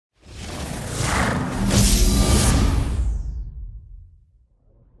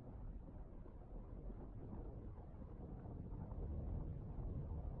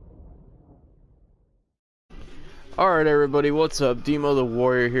Alright everybody, what's up? Demo the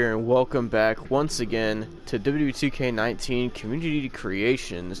Warrior here, and welcome back once again to WWE2K19 Community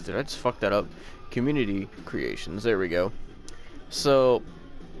Creations. Did I just fuck that up? Community Creations, there we go. So,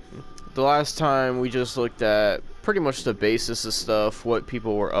 the last time we just looked at pretty much the basis of stuff, what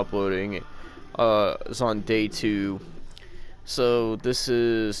people were uploading. Is on day 2. So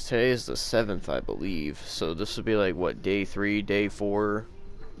today is the 7th, I believe. So this would be like, what, day 3, day 4?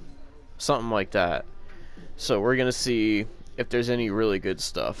 Something like that. So we're gonna see if there's any really good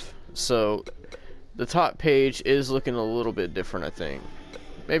stuff. So the top page is looking a little bit different, I think.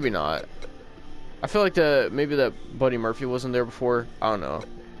 Maybe not. I feel like maybe that Buddy Murphy wasn't there before. I don't know.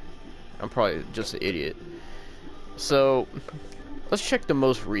 I'm probably just an idiot. So let's check the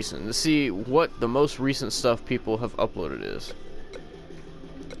most recent to see what the most recent stuff people have uploaded is.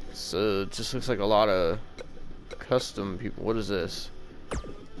 So it just looks like a lot of custom people. What is this?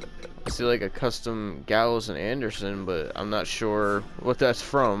 I see like a custom Gallows and Anderson, but I'm not sure what that's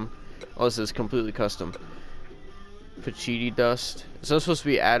from, unless it's completely custom. Pacitti Dust. Is that supposed to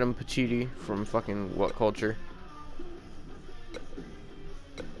be Adam Pacitti from fucking What Culture?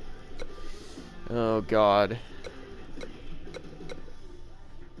 Oh god.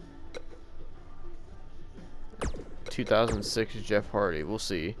 "2006 Jeff Hardy." We'll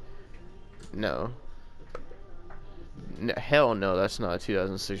see. No. Hell no, that's not a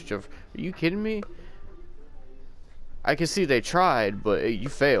 2006 Jeff. Are you kidding me? I can see they tried, but you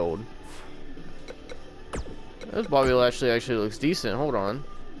failed. This Bobby Lashley actually looks decent. Hold on.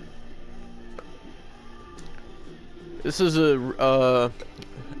 This is a,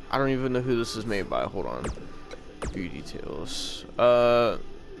 I don't even know who this is made by. Hold on. View details.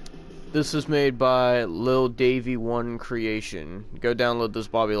 This is made by Lil Davey 1 Creation. Go download this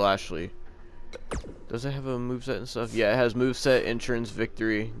Bobby Lashley. Does it have a moveset and stuff? Yeah, it has moveset, entrance,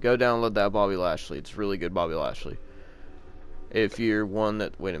 victory. Go download that Bobby Lashley. It's really good Bobby Lashley. If you're one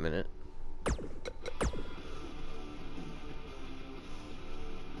that... Wait a minute.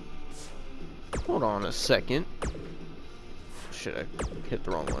 Hold on a second. Shit, I hit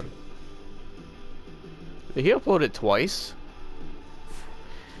the wrong one. Did he upload it twice?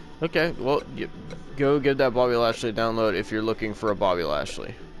 Okay, well, go get that Bobby Lashley download if you're looking for a Bobby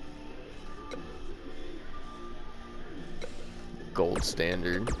Lashley. Gold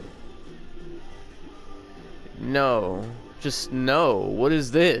standard. No. Just no. What is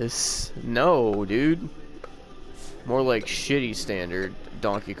this? No, dude. More like shitty standard.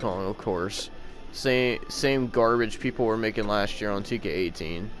 Donkey Kong, of course. Same garbage people were making last year on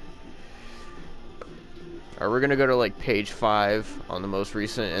 2K18. Alright, we're gonna go to like page 5 on the most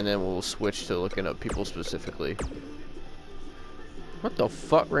recent, and then we'll switch to looking up people specifically. What the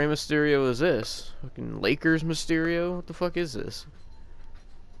fuck, Rey Mysterio, is this? Fucking Lakers Mysterio? What the fuck is this?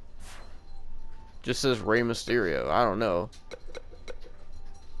 Just says Rey Mysterio. I don't know.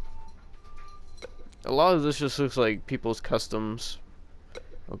 A lot of this just looks like people's customs.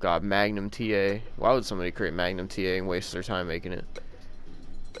 Oh god, Magnum TA. Why would somebody create Magnum TA and waste their time making it?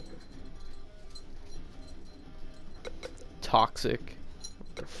 Toxic.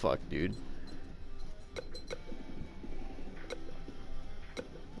 What the fuck, dude?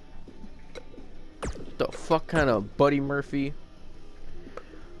 The fuck kind of Buddy Murphy?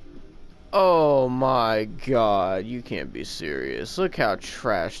 Oh my god, you can't be serious. Look how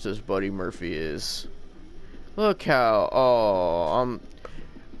trash this Buddy Murphy is. Look how,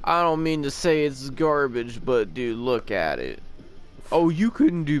 I don't mean to say it's garbage, but dude, look at it. Oh, you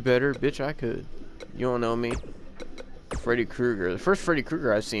couldn't do better. Bitch, I could. You don't know me. Freddy Krueger. The first Freddy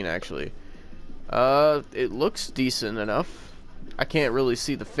Krueger I've seen, actually. It looks decent enough. I can't really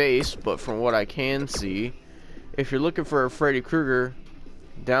see the face, but from what I can see, if you're looking for a Freddy Krueger,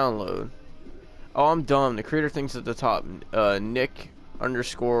 download. Oh, I'm dumb. The creator thing's at the top. Nick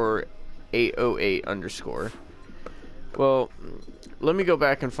 _ 808 _ Well, let me go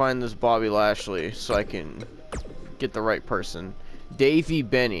back and find this Bobby Lashley so I can get the right person. Davey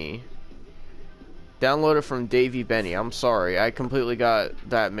Benny. Download it from Davey Benny. I'm sorry, I completely got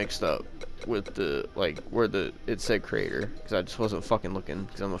that mixed up with the, like, where it said creator, because I just wasn't fucking looking,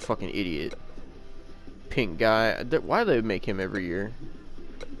 because I'm a fucking idiot. Pink guy. Why do they make him every year?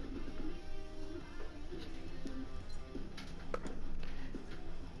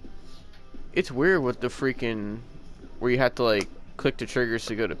 It's weird with the freaking, where you have to like click the triggers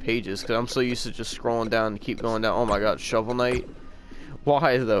to go to pages, because I'm so used to just scrolling down and keep going down. Oh my god, Shovel Knight.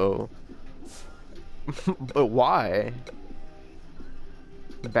 Why though? But why?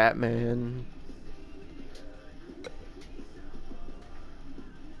 Batman.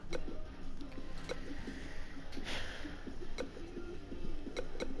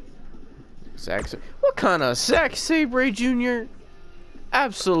 What kind of Zack Sabre Jr.?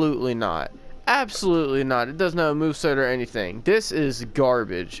 Absolutely not. Absolutely not. It doesn't have a moveset or anything. This is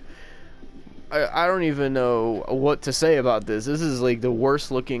garbage. I don't even know what to say about this. This is like the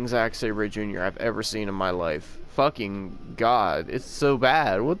worst looking Zack Sabre Jr. I've ever seen in my life. Fucking God. It's so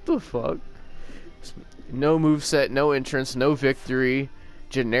bad. What the fuck? No moveset, no entrance, no victory.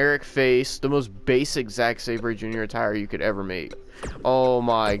 Generic face. The most basic Zack Sabre Jr. attire you could ever make. Oh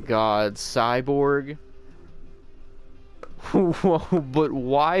my God. Cyborg? But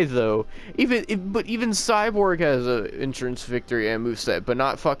why though? Even Cyborg has a entrance, victory, and moveset, but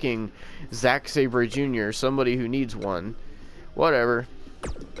not fucking Zack Sabre Jr. Somebody who needs one. Whatever.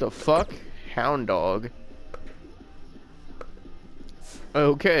 The fuck, Hound Dog.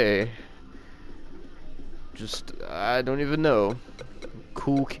 Okay. Just I don't even know.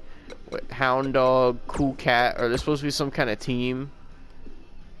 Cool. Hound Dog, Cool Cat. Are they supposed to be some kind of team?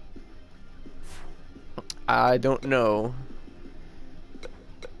 I don't know.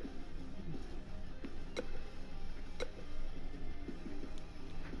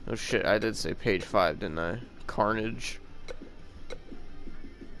 Oh shit, I did say page 5, didn't I? Carnage.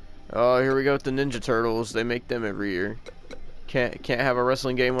 Oh, here we go with the Ninja Turtles. They make them every year. Can't have a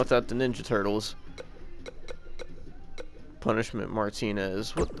wrestling game without the Ninja Turtles. Punishment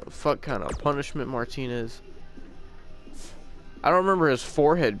Martinez. What the fuck kind of Punishment Martinez? I don't remember his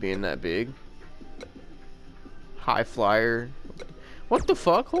forehead being that big. High Flyer. What the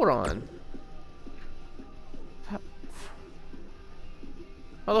fuck? Hold on.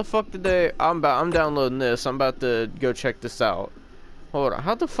 How the fuck did they... I'm downloading this. I'm about to go check this out. Hold on.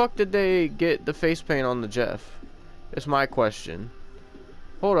 How the fuck did they get the face paint on the Jeff? It's my question.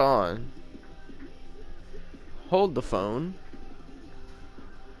 Hold on. Hold the phone.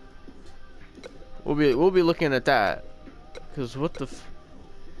 We'll be looking at that. Cause what the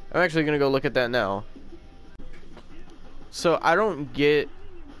I'm actually gonna go look at that now. So I don't get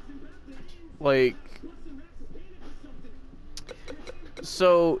like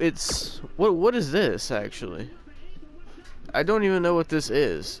so it's what is this actually? I don't even know what this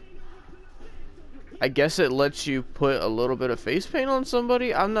is. I guess it lets you put a little bit of face paint on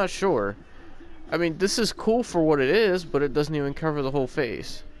somebody? I'm not sure. I mean, this is cool for what it is, but it doesn't even cover the whole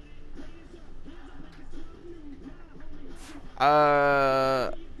face.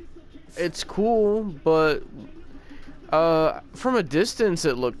 It's cool, but from a distance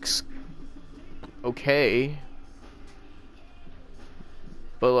it looks okay.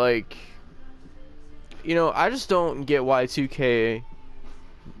 But like, you know, I just don't get why 2K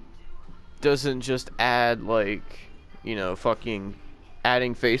doesn't just add like, you know, fucking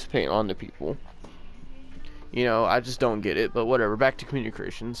adding face paint onto people. You know, I just don't get it, but whatever. Back to community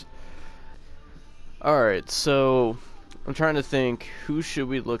creations. Alright, so I'm trying to think, who should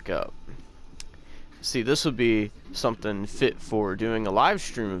we look up? See, this would be something fit for doing a live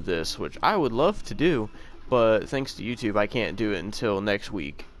stream of this, which I would love to do, but thanks to YouTube, I can't do it until next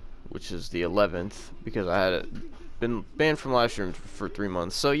week, which is the 11th, because I had been banned from live streams for 3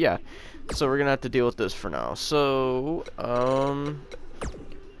 months. So yeah, so we're gonna have to deal with this for now. So let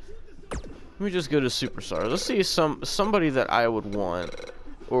me just go to Superstar. Let's see somebody that I would want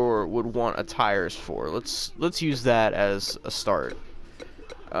or would want attires for. Let's use that as a start.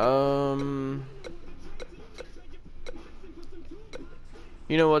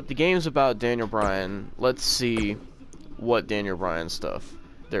 You know what? The game's about Daniel Bryan. Let's see what Daniel Bryan stuff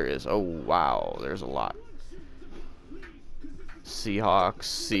there is. Oh wow, there's a lot.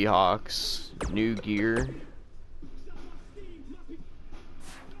 Seahawks, new gear.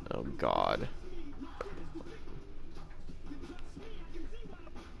 Oh god.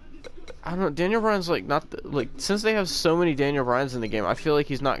 I don't know, Daniel Bryan's like not like, since they have so many Daniel Bryans in the game, I feel like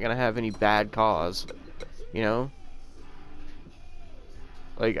he's not gonna have any bad cause, you know?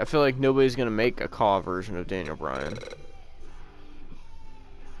 Like, I feel like nobody's gonna make a CAW version of Daniel Bryan.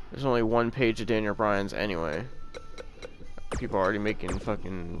 There's only one page of Daniel Bryan's anyway. People are already making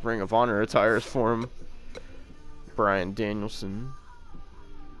fucking Ring of Honor attires for him. Bryan Danielson.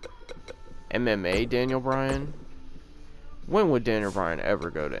 MMA Daniel Bryan? When would Daniel Bryan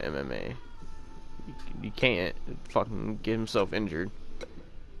ever go to MMA? You can't fucking get himself injured.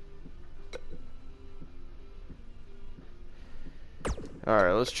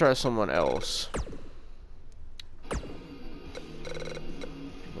 Alright, let's try someone else.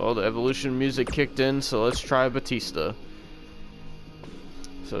 Well, the Evolution music kicked in, so let's try Batista.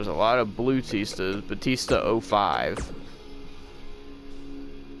 So there's a lot of blue Tistas. Batista 05.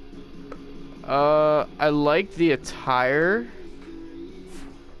 I like the attire,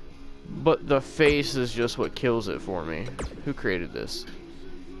 but the face is just what kills it for me. Who created this?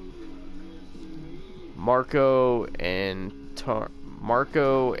 Marco and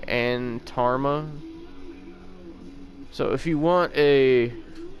Tarma. So if you want a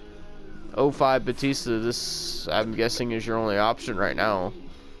 05 Batista, this I'm guessing is your only option right now.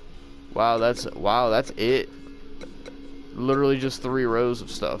 Wow, that's it. Literally just 3 rows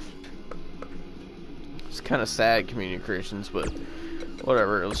of stuff. It's kind of sad, Community Creations, but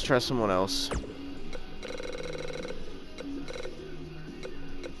whatever. Let's try someone else.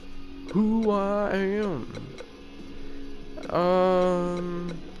 Who I am.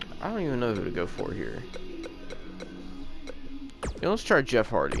 I don't even know who to go for here. Yeah, let's try Jeff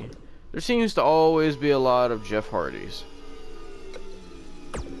Hardy. There seems to always be a lot of Jeff Hardys.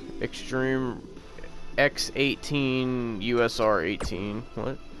 Extreme X18 USR 18.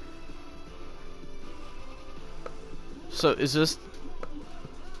 What? So is this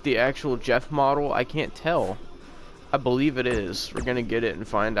the actual Jeff model? I can't tell. I believe it is. We're gonna get it and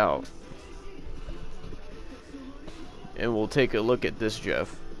find out. And we'll take a look at this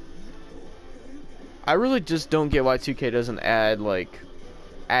Jeff. I really just don't get why 2K doesn't add, like,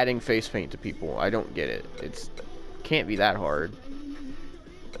 adding face paint to people. I don't get it. It's can't be that hard.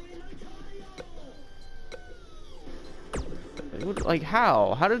 Like,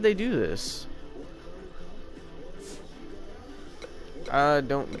 how? How did they do this? I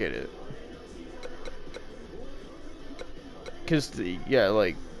don't get it. Because, yeah,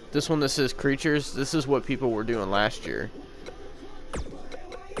 like, this one that says creatures, this is what people were doing last year.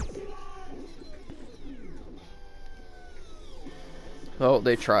 Well,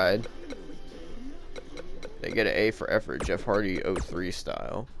 they tried. They get an A for effort, Jeff Hardy 03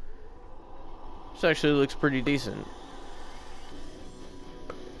 style. This actually looks pretty decent.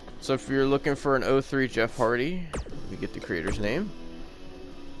 So if you're looking for an 03 Jeff Hardy, we get the creator's name.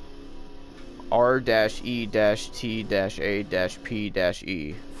 R-E-T-A-P-E.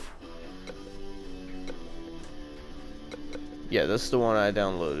 Yeah, that's the one I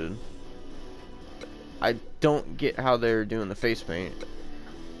downloaded. I don't get how they're doing the face paint.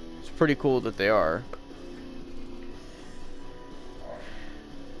 It's pretty cool that they are.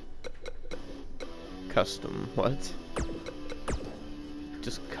 Custom, what?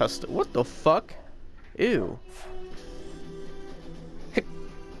 Just custom, what the fuck? Ew.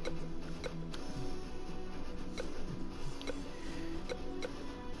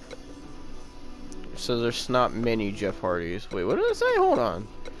 So there's not many Jeff Hardys. Wait, what did I say? Hold on.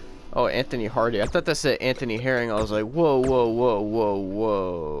 Oh, Anthony Hardy. I thought that said Anthony Herring. I was like, whoa, whoa, whoa,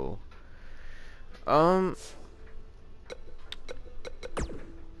 whoa, whoa.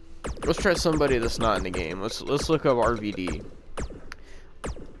 Let's try somebody that's not in the game. Let's look up RVD.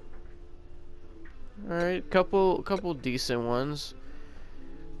 All right, couple decent ones.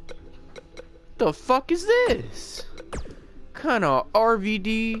 The fuck is this? Kind of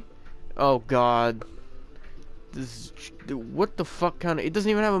RVD? Oh god. This is, what the fuck kind of... It doesn't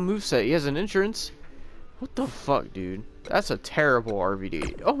even have a moveset. He has an entrance. What the fuck, dude? That's a terrible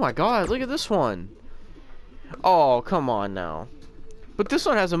RVD. Oh my god, look at this one. Oh, come on now. But this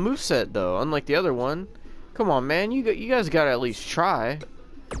one has a moveset, though, unlike the other one. Come on, man. You guys gotta at least try.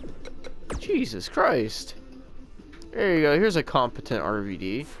 Jesus Christ. There you go. Here's a competent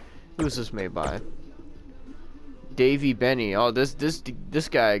RVD. Who's this made by? Davey Benny. Oh, this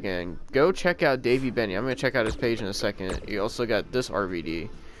guy again. Go check out Davey Benny. I'm gonna check out his page in a second. You also got this RVD.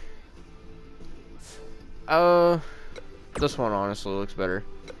 This one honestly looks better.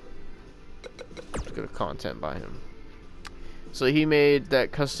 Let's go to content by him. So he made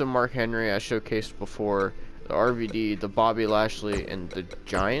that custom Mark Henry I showcased before, the RVD, the Bobby Lashley, and the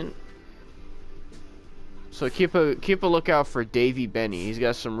Giant. So keep a lookout for Davey Benny. He's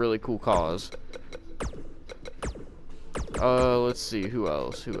got some really cool calls. Let's see, who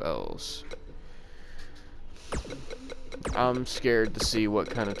else? I'm scared to see what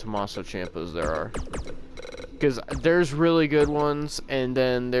kind of Tommaso Ciampas there are. Because there's really good ones, and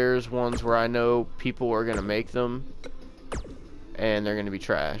then there's ones where I know people are going to make them, and they're going to be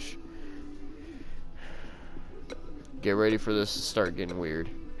trash. Get ready for this to start getting weird.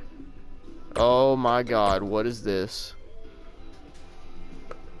 Oh my god, what is this?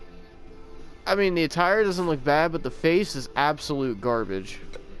 I mean, the attire doesn't look bad, but the face is absolute garbage.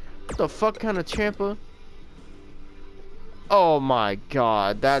 What the fuck kind of Ciampa? Oh my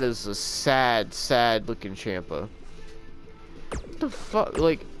god, that is a sad, sad looking Ciampa. What the fuck?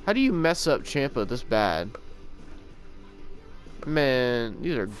 Like, how do you mess up Ciampa this bad? Man,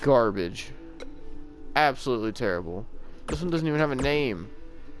 these are garbage. Absolutely terrible. This one doesn't even have a name.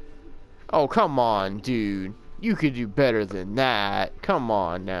 Oh, come on, dude. You could do better than that. Come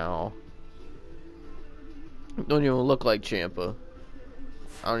on now. Don't even look like Ciampa.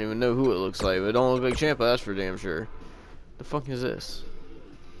 I don't even know who it looks like, but it don't look like Ciampa, that's for damn sure. The fuck is this?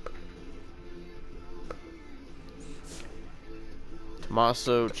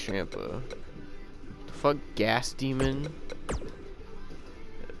 Tommaso Ciampa. The fuck, Gas Demon?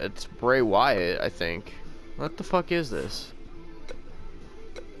 It's Bray Wyatt, I think. What the fuck is this?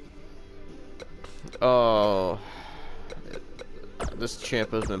 Oh, this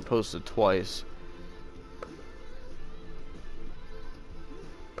Ciampa's been posted twice.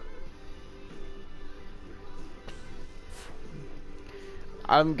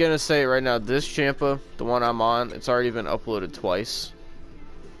 I'm gonna say it right now, this Ciampa, the one I'm on, it's already been uploaded twice.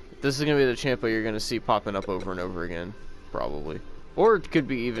 This is gonna be the Ciampa you're gonna see popping up over and over again, probably. Or it could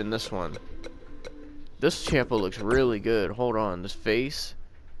be even this one. This Ciampa looks really good. Hold on, this face.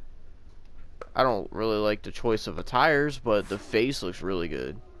 I don't really like the choice of attires, but the face looks really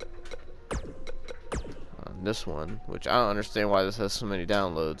good. On this one, which I don't understand why this has so many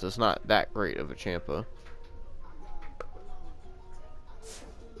downloads. It's not that great of a Ciampa.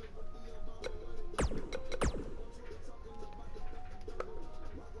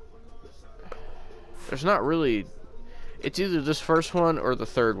 There's not really... It's either this first one or the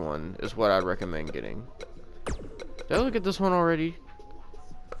third one is what I'd recommend getting. Did I look at this one already?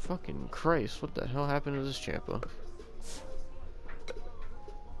 Fucking Christ, what the hell happened to this Ciampa?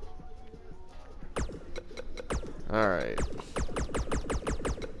 Alright.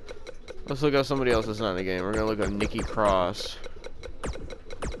 Let's look up somebody else that's not in the game. We're gonna look up Nikki Cross.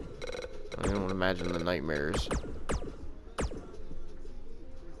 I don't want to imagine the nightmares.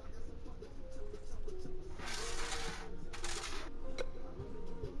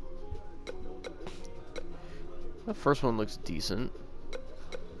 The first one looks decent.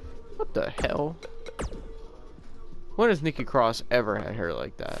 What the hell? When has Nikki Cross ever had hair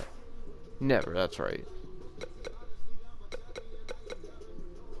like that? Never, that's right.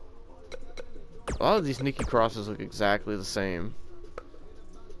 A lot of these Nikki Crosses look exactly the same.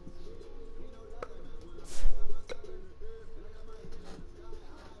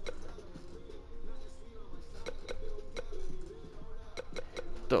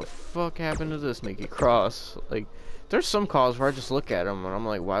 The fuck happened to this Nikki Cross? Like, there's some calls where I just look at them and I'm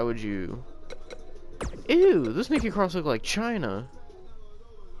like, why would you? Ew, this Nikki Cross look like China.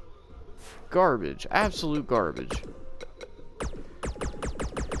 Garbage, absolute garbage.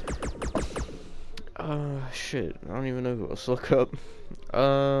 Shit, I don't even know who else to look up.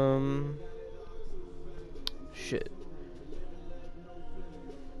 Shit.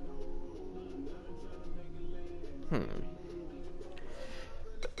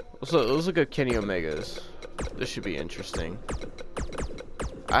 So let's look at Kenny Omega's. This should be interesting.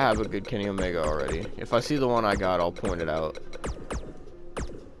 I have a good Kenny Omega already. If I see the one I got, I'll point it out.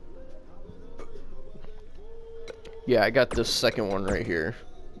 Yeah, I got this second one right here.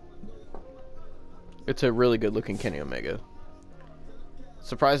 It's a really good looking Kenny Omega.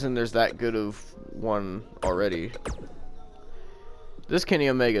 Surprising there's that good of one already. This Kenny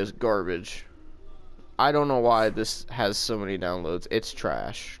Omega is garbage. I don't know why this has so many downloads. It's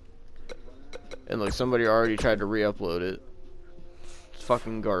trash. And look, somebody already tried to re-upload it. It's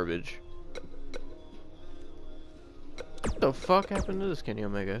fucking garbage. What the fuck happened to this Kenny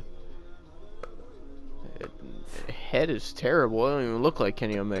Omega? Head is terrible. It don't even look like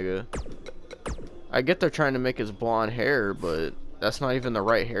Kenny Omega. I get they're trying to make his blonde hair, but that's not even the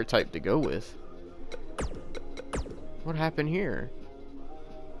right hair type to go with. What happened here?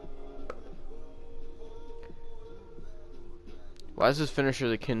 Why is this finisher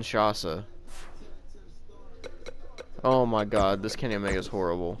the Kinshasa? Oh my god, this Kenny Omega is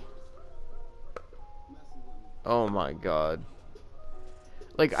horrible. Oh my god.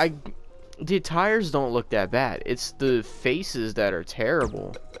 Like, the attires don't look that bad. It's the faces that are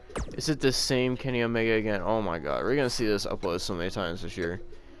terrible. Is it the same Kenny Omega again? Oh my god, we're gonna see this upload so many times this year.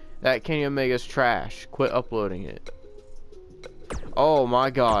 That Kenny Omega's trash. Quit uploading it. Oh my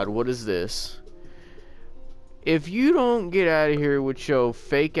god, what is this? If you don't get out of here with your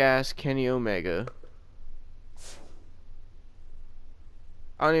fake ass Kenny Omega,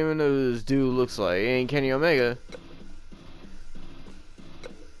 I don't even know who this dude looks like. It ain't Kenny Omega.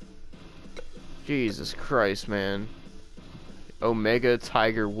 Jesus Christ, man. Omega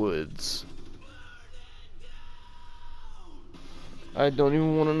Tiger Woods. I don't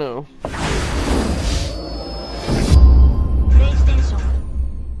even want to know.